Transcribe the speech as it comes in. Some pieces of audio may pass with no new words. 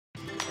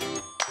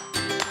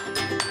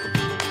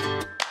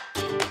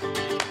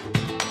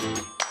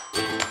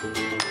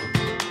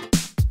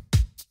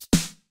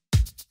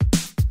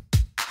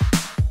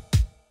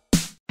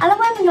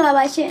လာ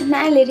ပါရှင်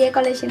နိုင်လေးရဲ့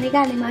collection လေးက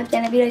နေမှပြ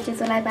န်ပြီးတော့ကျေး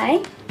ဇူးလိုက်ပါတယ်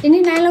ဒီ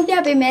နေ့နိုင်လုံးပြ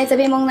ပေးမယ်သ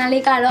ပင်မုံသား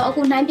လေးကတော့အ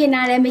ခုနိုင်ပြင်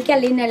ထားတဲ့ make up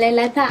လေးနဲ့လည်း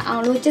လိုက်ဖက်အော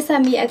င်လို့ကျစ်ဆ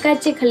က်မိအကတ်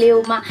ချစ်ကလေး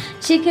ကိုမှ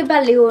ရှေ့ခစ်ဘ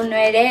က်လေးကိုနွ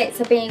ယ်တဲ့သ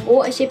ပင်ကို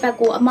အရှိဘက်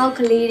ကိုအမောက်က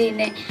လေးတွေ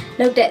နဲ့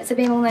လုပ်တဲ့သပ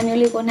င်မုံသားမျိုး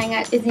လေးကိုနိုင်က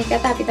ပြင်ဆင်ပြ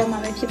သပြီးတော့မှာ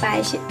ပဲဖြစ်ပါ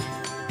ရဲ့ရှင်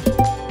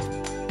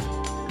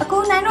အခု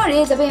နိုင်တို့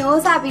တွေသပင်ကို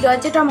စပြီးတော့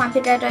ကျစ်တော့မှာဖြ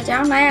စ်တဲ့အတွက်ကြော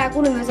င့်နိုင်ကအခု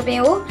လိုမျိုးသပင်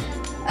ကို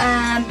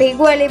ဘေး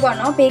ကွဲလေးပေါ့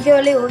နော်ဘေးကွဲ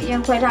လေးကိုရ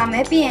င်ခွဲထားမ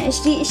ယ်ပြီးရင်အ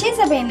ရှိ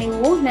သပင်လေး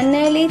ကိုနည်းန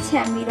ည်းလေး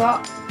ခြံပြီးတော့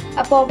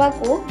အပေါ်ဘက်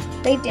ကို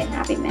ပိတ်တင်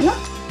ထားပေးမယ်နော်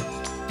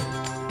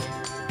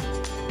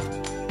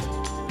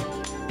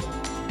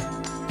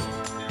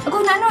အခု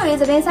နိုင်တို့ရေ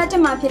သပင်စားချ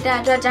က်မှာဖြစ်တဲ့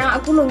အတွက်ကြောင့်အ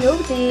ခုလိုမျိုး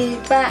ဒီ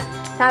ဘက်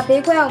ဒါ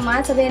ဘေးခွဲအောင်မှာ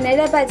သပင်နေ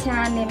တဲ့ဘက်ခြ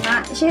မ်းကနေမှ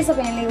အရှိသပ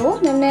င်လေးကို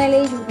နည်းနည်း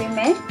လေးယူပေးမ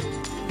ယ်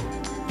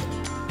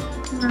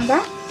ဟုတ်ပါ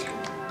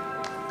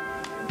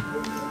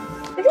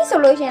ဒီဆို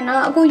လို့ရှိရင်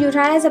တော့အခုယူ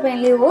ထားတဲ့သပင်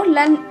လေးကိုလ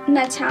က်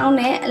နှစ်ချောင်း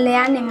နဲ့အလဲ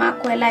ကနေမှ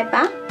ခွဲလိုက်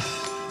ပါ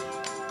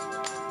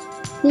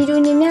ညီတူ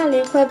ညီမျှ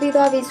လေးခွဲပြီး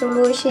သွားပြီဆို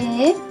လို့ရှိရ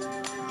င်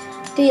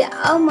ဒီ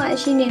အောက်မှာ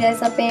ရှိနေတဲ့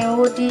သပင်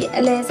ကိုဒီ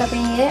အလဲသပ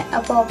င်ရဲ့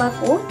အပေါ်ဘက်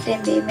ကိုတင်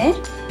ပေးမယ်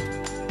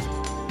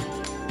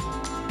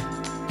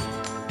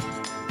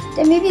တ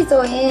င်ပြီးပြီ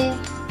ဆိုရင်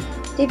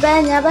ဒီဘက်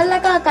ညာဘက်လ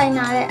က်ကကင်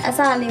ထားတဲ့အစ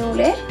လေးကို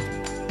လေ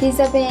ဒီသ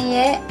ပင်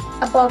ရဲ့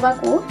အပေါ်ဘက်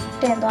ကို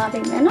တင်သွား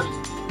ပေးမယ်နော်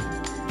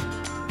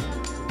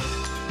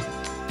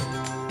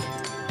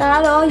ဒါ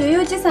တော့ရိုး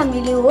ရိုးချစ်ဆံမီ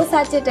လေးကိုစ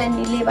ချစ်တဲ့န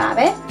ည်းလေးပါ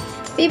ပဲ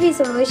ပြီးပြီ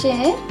ဆိုလို့ရှိ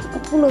ရင်အ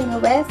ခုလို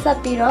မျိုးပဲဆက်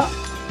ပြီးတော့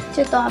ချ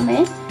စ်သွားမ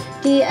ယ်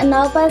ဒီအ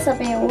နောက်ဘက်သ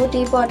ပင်ကို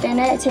ဒီပေါ်တင်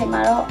တဲ့အချိန်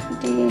မှာတော့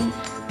ဒီ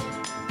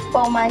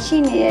ပုံမှာရှိ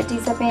နေတဲ့ဒီ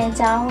သပင်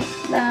ချောင်း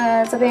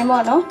သပင်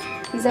ပေါ့နော်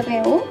ဒီသပ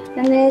င်ကိုန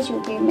ည်းနည်းယူ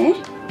ပေးမယ်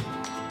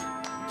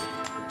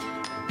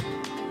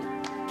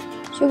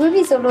ယူပြီး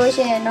ပြီဆိုလို့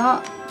ရှိရင်တော့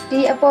ဒီ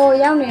အပေါ်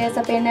ရောက်နေတဲ့သ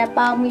ပင်နဲ့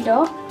ပေါင်းပြီး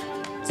တော့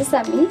ချစ်ဆံ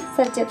မီဆ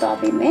က်ချစ်သွား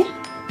ပေးမယ်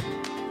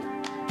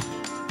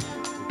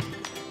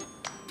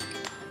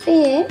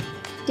ပြီးရင်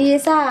ဒီအ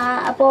စက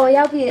အပေါ်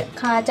ရောက်ပြီး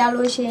ခါကြ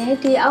လို့ရှိရင်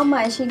ဒီအောက်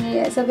မှာရှိနေ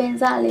တဲ့သပင်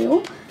စလေးကို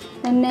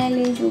နည်းနည်း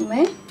လေးယူမ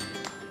ယ်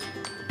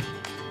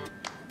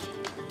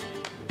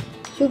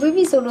ယူပြီး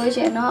ပြီဆိုလို့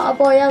ရှိရင်တော့အ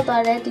ပေါ်ရောက်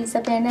သွားတဲ့ဒီသ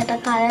ပင်နဲ့တ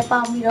စ်ခါလေးပေါ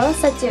င်းပြီးတော့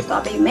ဆက်ကျစ်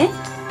သွားပေးမယ်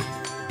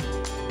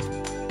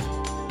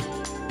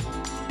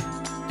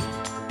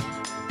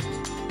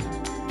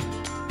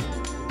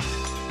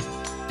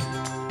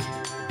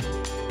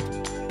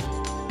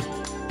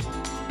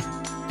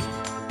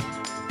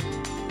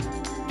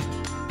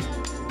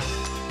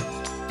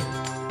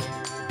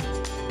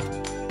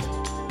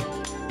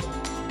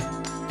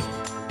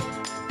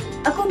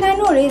အခုနိုင်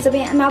တို့တွေသပ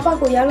င်အနောက်ဘက်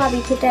ကိုရောက်လာ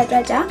ပြီးဖြစ်တဲ့အတွ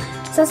က်ကြောင့်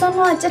ဆက်စုံ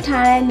တော့ကျစ်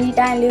ထားတဲ့နီး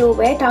တိုင်းလေးကို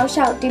ပဲတောက်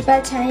လျှောက်ဒီဘ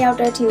က်ချမ်းရောက်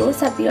တဲ့အထိကို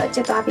ဆက်ပြီးတော့ကျ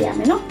စ်သွားပေးရ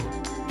မယ်နော်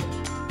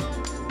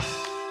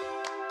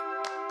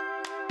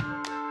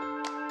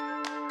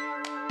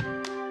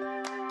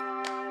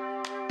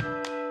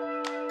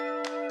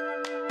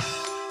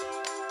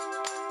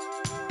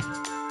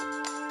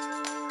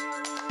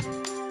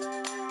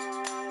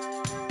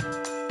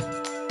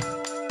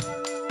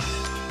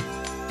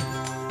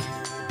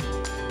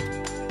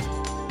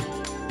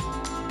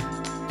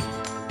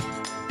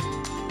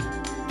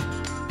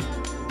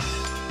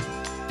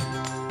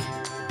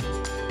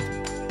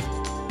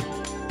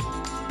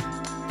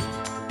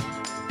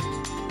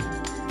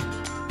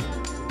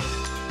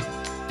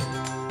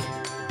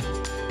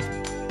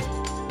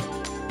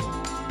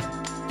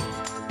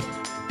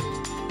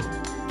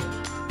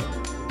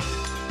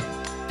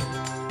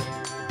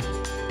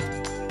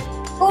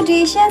ဒီ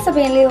ရှက်စပ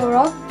င်လေးကို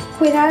တော့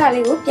ခွေထားတာ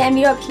လေးကိုပြန်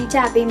ပြီးတော့ဖြီးချ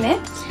ပေးမယ်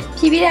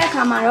ဖြီးပြီးတဲ့အ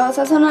ခါမှာတော့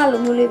ဆော့ဆော့နာ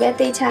လိုမျိုးလေးပဲ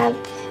တိတ်ချ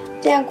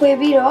ပြန်ခွေ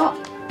ပြီးတော့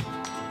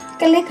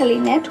ကလစ်က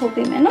လေးနဲ့ထိုး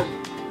ပေးမယ်နော်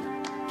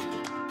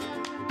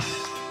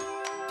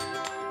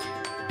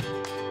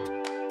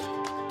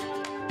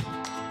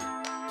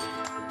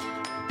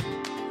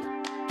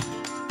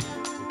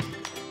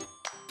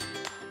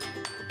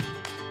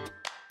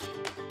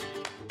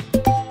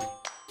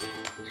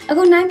အ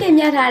ခုနိုင်ပြင်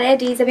ပြထားတဲ့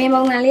ဒီသပင်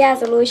ပုံစံလေးရ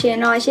ဆိုလို့ရှိရင်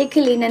တော့ရှေ့ခ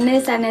စ်လေး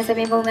နဲ့ဆန်တဲ့သပ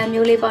င်ပုံစံ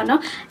မျိုးလေးပေါ့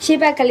နော်ရှေ့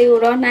ဘက်ကလေးကို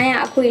တော့နိုင်ရ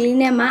အခွေလေး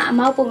နဲ့မှအ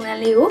မောက်ပုံစံ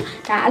လေးကို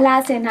ဒါအ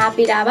လားဆင်ထား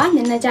ပေးတာပါမျ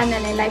က်နှာကျ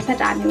နဲ့လည်းလိုက်ဖက်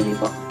တာမျိုးလေး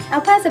ပေါ့နော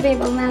က်ဖက်သပင်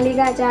ပုံစံလေး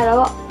ကကြ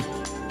တော့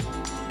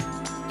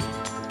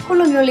ခု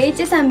လိုမျိုးလေး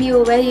ကျစ်ဆံပြီး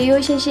ကိုပဲရိုး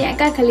ရိုးရှင်းရှင်းအ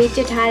ကက်ကလေးကျ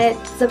စ်ထားတဲ့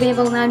သပင်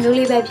ပုံစံမျိုး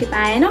လေးပဲဖြစ်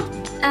ပါရဲ့နော်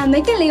မိ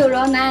တ်ကလေးကို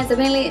တော့နိုင်သ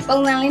ပင်လေးပုံ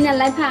စံလေးနဲ့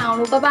လိုက်ဖက်အောင်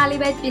လို့ပပ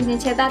လေးပဲပြင်ဆင်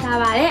ချက်သားထား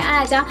ပါတယ်အဲ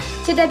ဒါကြောင့်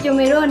ချစ်တဲ့ပြို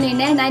မေတို့အနေ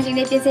နဲ့နိုင်တင်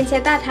လေးပြင်ဆင်ချ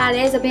က်သားထား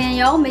တဲ့သပင်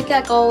ရောမိတ်က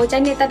ပ်ကိုကြို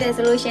က်နေတတ်တယ်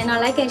ဆိုလို့ရှိရင်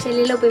တော့ like and share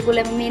လေးလုပ်ပေးဖို့လ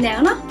ည်းမမေ့နဲ့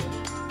အောင်နော်